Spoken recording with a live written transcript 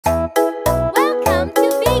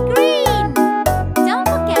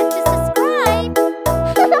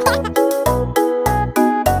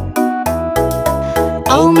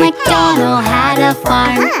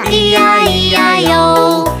farm,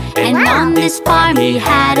 E-I-E-I-O. And on this farm he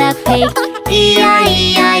had a pig,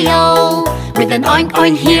 E-I-E-I-O. With an oink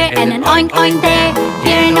oink here and an oink oink there,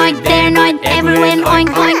 here an oink, there an oink, everywhere an oink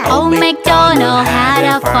oink. Old Macdonald had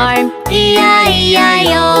a farm,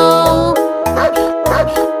 E-I-E-I-O.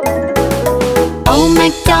 Old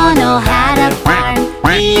Macdonald had a farm,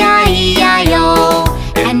 E-I-E-I-O.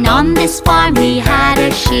 And on this farm he had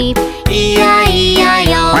a sheep,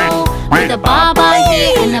 E-I-E-I-O. With a baa-baa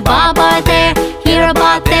here and a baa-baa there, here a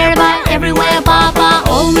baa, there a baa, everywhere a baa-baa.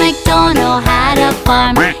 Old Macdonald had a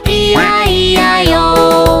farm, E-I-E-I-O.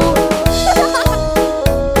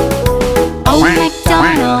 Old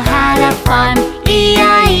Macdonald had a farm,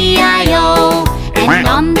 E-I-E-I-O. And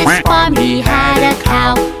on this farm he had a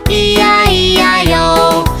cow,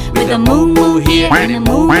 E-I-E-I-O. With a moo-moo here and a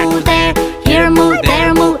moo-moo there, here a moo, there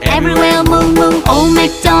a moo, everywhere a moo-moo. Old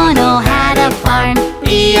Macdonald had a farm,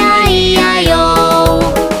 E-I-E-I-O.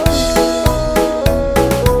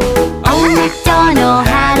 Old Macdonald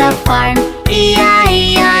had a farm,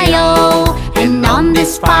 E-I-E-I-O. And on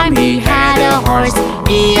this farm he had a horse,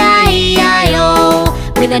 E-I-E-I-O.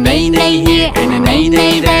 With a neigh-neigh here and a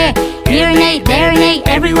neigh-neigh there, here a neigh, there a neigh,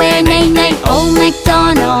 everywhere a neigh-neigh. Old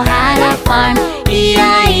Macdonald had a farm,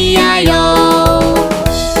 E-I-E-I-O.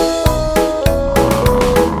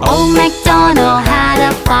 Old Macdonald had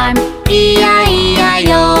a farm,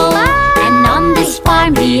 E-I-E-I-O. And on this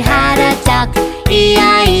farm he had a duck,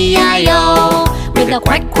 E-I-E-I-O. With a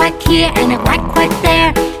quack quack here and a quack quack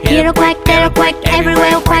there, here a quack, there a quack,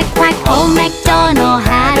 everywhere a quack quack. Old Macdonald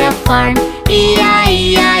had a farm,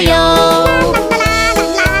 E-I-E-I-O.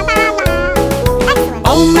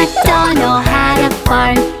 Old Macdonald had a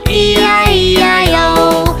farm,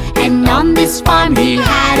 E-I-E-I-O. And on this farm he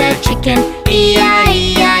had a chicken,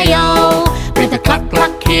 E-I-E-I-O. With a cluck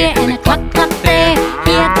cluck here and a cluck cluck there,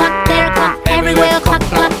 here a cluck, there a cluck, everywhere a cluck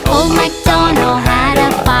cluck. Old Macdonald had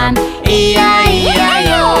a farm,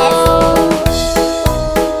 E-I-E-I-O.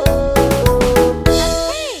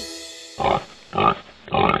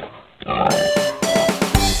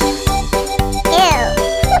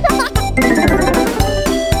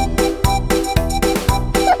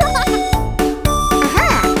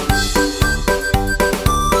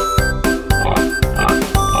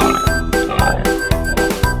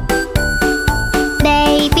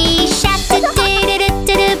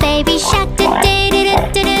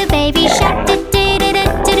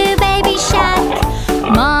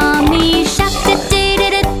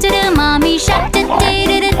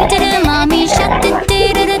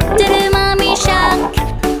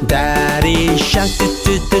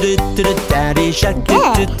 Daddy shark,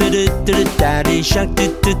 Daddy shark,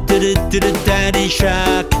 Daddy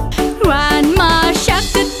shark. Grandma shark,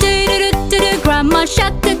 Grandma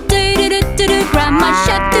shark, Grandma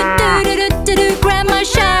shark, Grandma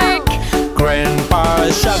shark. Grandpa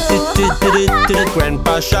shark,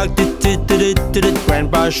 Grandpa shark,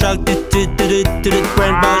 Grandpa shark,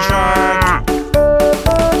 Grandpa shark.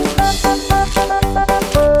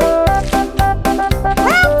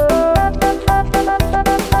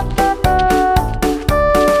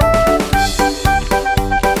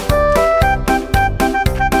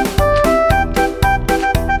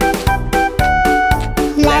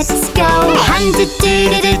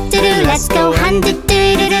 Let's go hunt,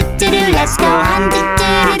 let's go hunt,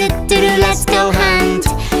 let's go hunt.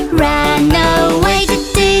 Run away,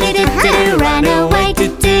 run away,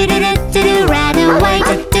 run away,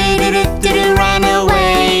 run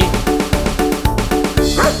away.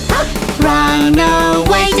 Run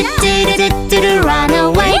away, run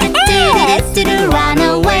away, run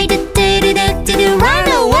away, run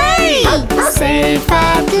away. Safe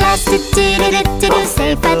at last,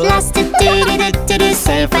 safe at last,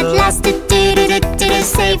 safe at last,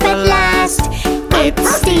 safe at last.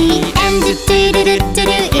 It's the end,